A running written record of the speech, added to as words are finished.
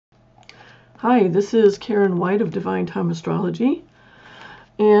Hi, this is Karen White of Divine Time Astrology,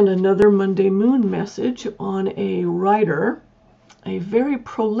 and another Monday Moon message on a writer, a very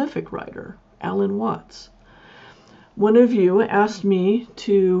prolific writer, Alan Watts. One of you asked me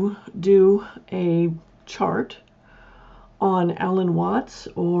to do a chart on Alan Watts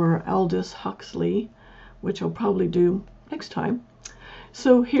or Aldous Huxley, which I'll probably do next time.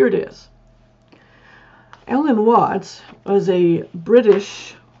 So here it is. Alan Watts was a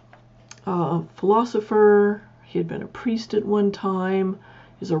British philosopher. He had been a priest at one time.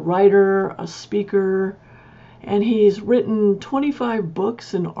 He's a writer, a speaker, and he's written 25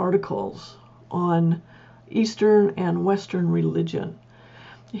 books and articles on Eastern and Western religion.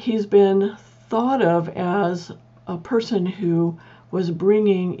 He's been thought of as a person who was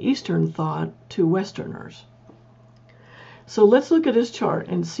bringing Eastern thought to Westerners. So let's look at his chart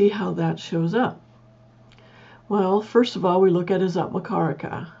and see how that shows up. Well, first of all, we look at his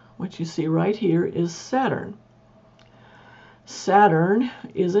Atmakarika. What you see right here is Saturn. Saturn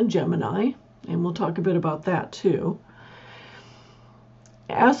is in Gemini, and we'll talk a bit about that too.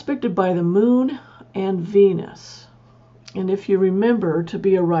 Aspected by the Moon and Venus. And if you remember, to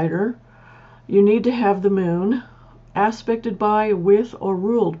be a writer, you need to have the Moon aspected by, with, or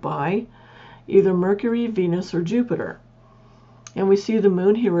ruled by either Mercury, Venus, or Jupiter. And we see the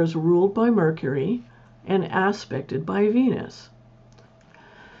Moon here is ruled by Mercury and aspected by Venus.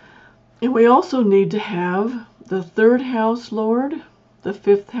 And we also need to have the 3rd house lord, the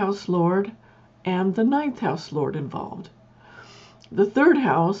 5th house lord, and the 9th house lord involved. The 3rd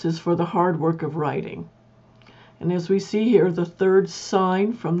house is for the hard work of writing. And as we see here, the 3rd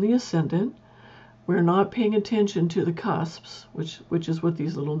sign from the ascendant, we're not paying attention to the cusps, which is what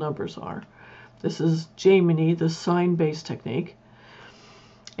these little numbers are. This is Jaimini, the sign-based technique.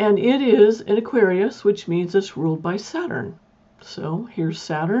 And it is in Aquarius, which means it's ruled by Saturn. So here's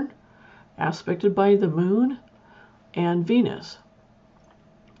Saturn, aspected by the Moon and Venus.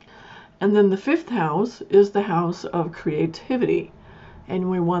 And then the 5th house is the house of creativity, and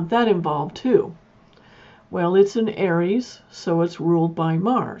we want that involved too. Well, it's in Aries, so it's ruled by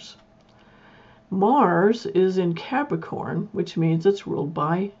Mars. Mars is in Capricorn, which means it's ruled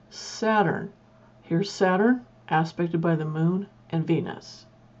by Saturn. Here's Saturn, aspected by the Moon and Venus.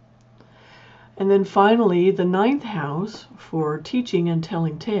 And then finally, the 9th house for teaching and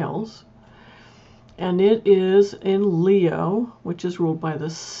telling tales. And it is in Leo, which is ruled by the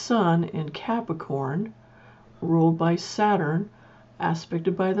Sun in Capricorn, ruled by Saturn,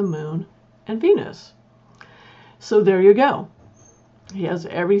 aspected by the Moon and Venus. So there you go. He has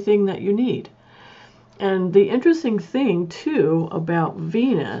everything that you need. And the interesting thing, too, about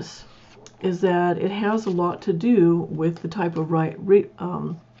Venus is that it has a lot to do with the type of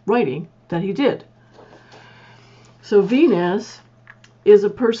writing that he did. So Venus is a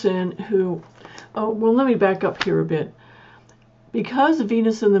person who... Oh, well, let me back up here a bit. Because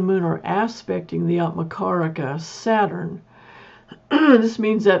Venus and the Moon are aspecting the Atmakarika, Saturn, this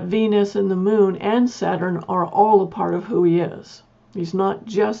means that Venus and the Moon and Saturn are all a part of who he is. He's not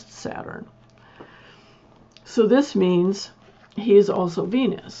just Saturn. So this means he is also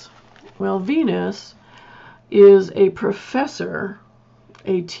Venus. Well, Venus is a professor,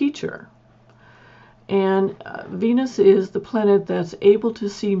 a teacher. And Venus is the planet that's able to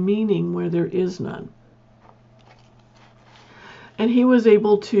see meaning where there is none. And he was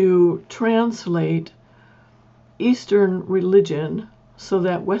able to translate Eastern religion so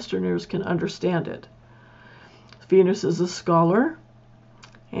that Westerners can understand it. Venus is a scholar,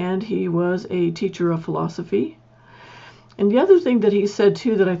 and he was a teacher of philosophy. And the other thing that he said,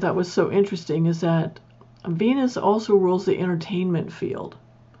 too, that I thought was so interesting is that Venus also rules the entertainment field.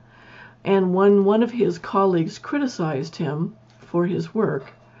 And when one of his colleagues criticized him for his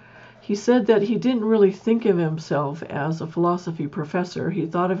work, he said that he didn't really think of himself as a philosophy professor. He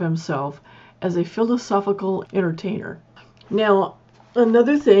thought of himself as a philosophical entertainer. Now,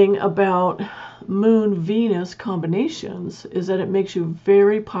 another thing about Moon-Venus combinations is that it makes you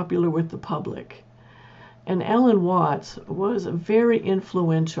very popular with the public. And Alan Watts was very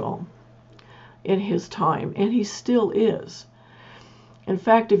influential in his time, and he still is. In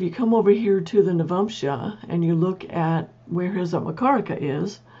fact, if you come over here to the Navamsha and you look at where his Atmakarika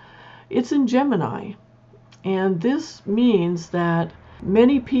is, it's in Gemini. And this means that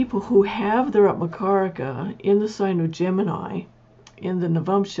many people who have their Atmakarika in the sign of Gemini, in the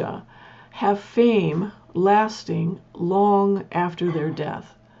Navamsha, have fame lasting long after their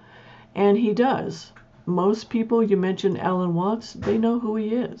death. And he does. Most people, you mention Alan Watts, they know who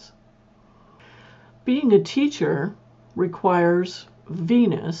he is. Being a teacher requires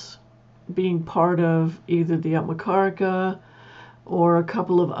Venus being part of either the Atmakarika, or a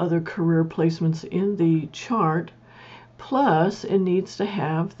couple of other career placements in the chart. Plus, it needs to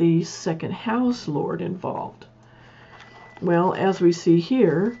have the second house lord involved. Well, as we see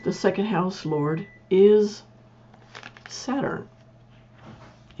here, the second house lord is Saturn.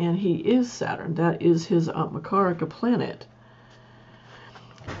 And he is Saturn. That is his Makaraka planet.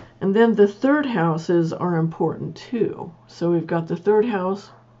 And then the third houses are important too. So we've got the third house,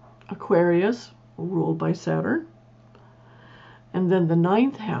 Aquarius, ruled by Saturn. And then the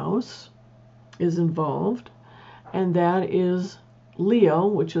ninth house is involved, and that is Leo,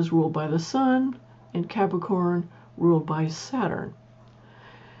 which is ruled by the Sun, and Capricorn, ruled by Saturn.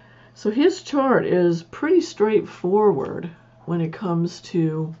 So his chart is pretty straightforward when it comes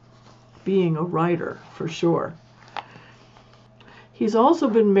to being a writer, for sure. He's also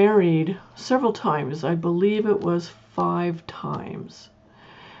been married several times. I believe it was 5 times.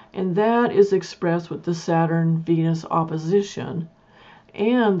 And that is expressed with the Saturn-Venus opposition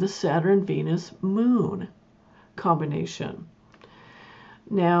and the Saturn-Venus-Moon combination.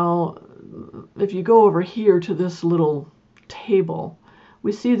 Now, if you go over here to this little table,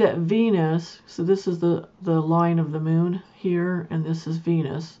 we see that Venus, so this is the line of the moon here, and this is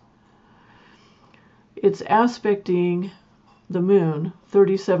Venus. It's aspecting the moon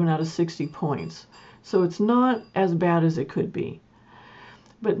 37 out of 60 points. So it's not as bad as it could be.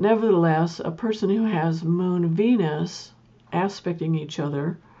 But nevertheless, a person who has Moon Venus aspecting each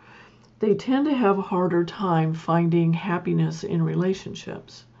other, they tend to have a harder time finding happiness in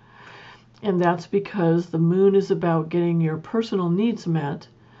relationships. And that's because the moon is about getting your personal needs met,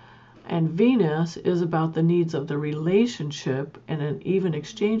 and Venus is about the needs of the relationship and an even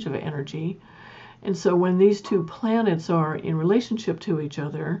exchange of energy. And so when these two planets are in relationship to each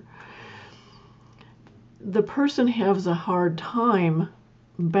other, the person has a hard time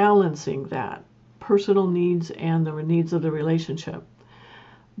balancing that personal needs and the needs of the relationship.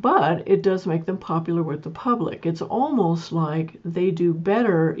 But it does make them popular with the public. It's almost like they do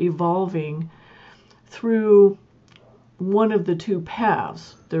better evolving through one of the two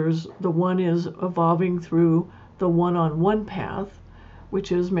paths. There's the one is evolving through the one-on-one path,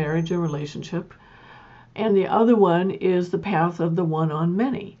 which is marriage and relationship. And the other one is the path of the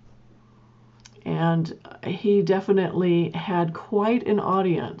one-on-many. And he definitely had quite an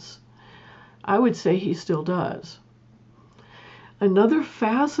audience. I would say he still does. Another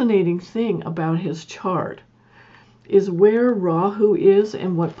fascinating thing about his chart is where Rahu is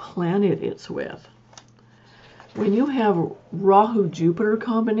and what planet it's with. When you have Rahu-Jupiter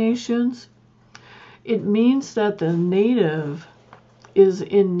combinations, it means that the native is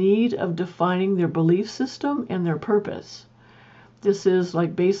in need of defining their belief system and their purpose. This is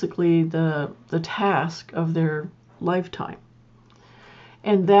like basically the task of their lifetime.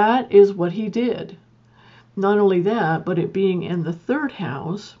 And that is what he did. Not only that, but it being in the third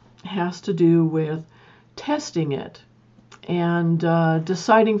house has to do with testing it and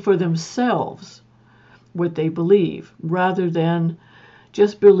deciding for themselves what they believe, rather than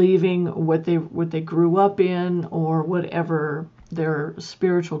just believing what they grew up in or whatever their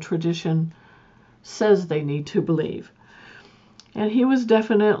spiritual tradition says they need to believe. And he was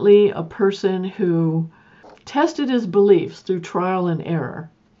definitely a person who tested his beliefs through trial and error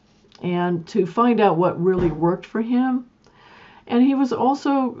and to find out what really worked for him. And he was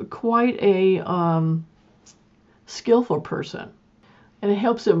also quite a skillful person. And it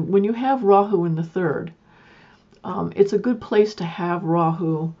helps him when you have Rahu in the third. It's a good place to have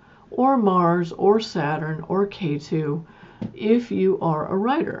Rahu or Mars or Saturn or Ketu if you are a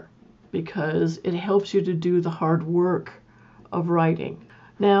writer, because it helps you to do the hard work of writing.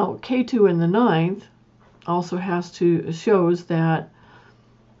 Now, Ketu in the ninth also shows that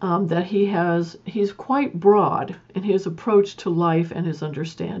he's quite broad in his approach to life and his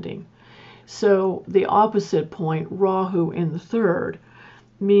understanding. So the opposite point, Rahu in the third,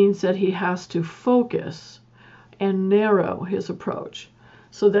 means that he has to focus and narrow his approach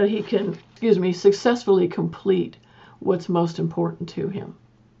so that he can, successfully complete what's most important to him.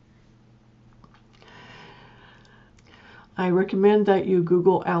 I recommend that you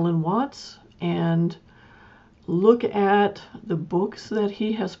Google Alan Watts and look at the books that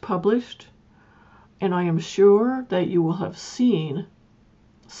he has published, and I am sure that you will have seen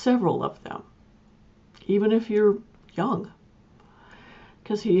several of them, even if you're young,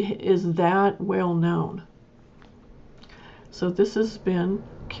 because he is that well known. So this has been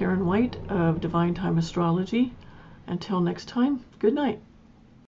Karen White of Divine Time Astrology. Until next time, good night.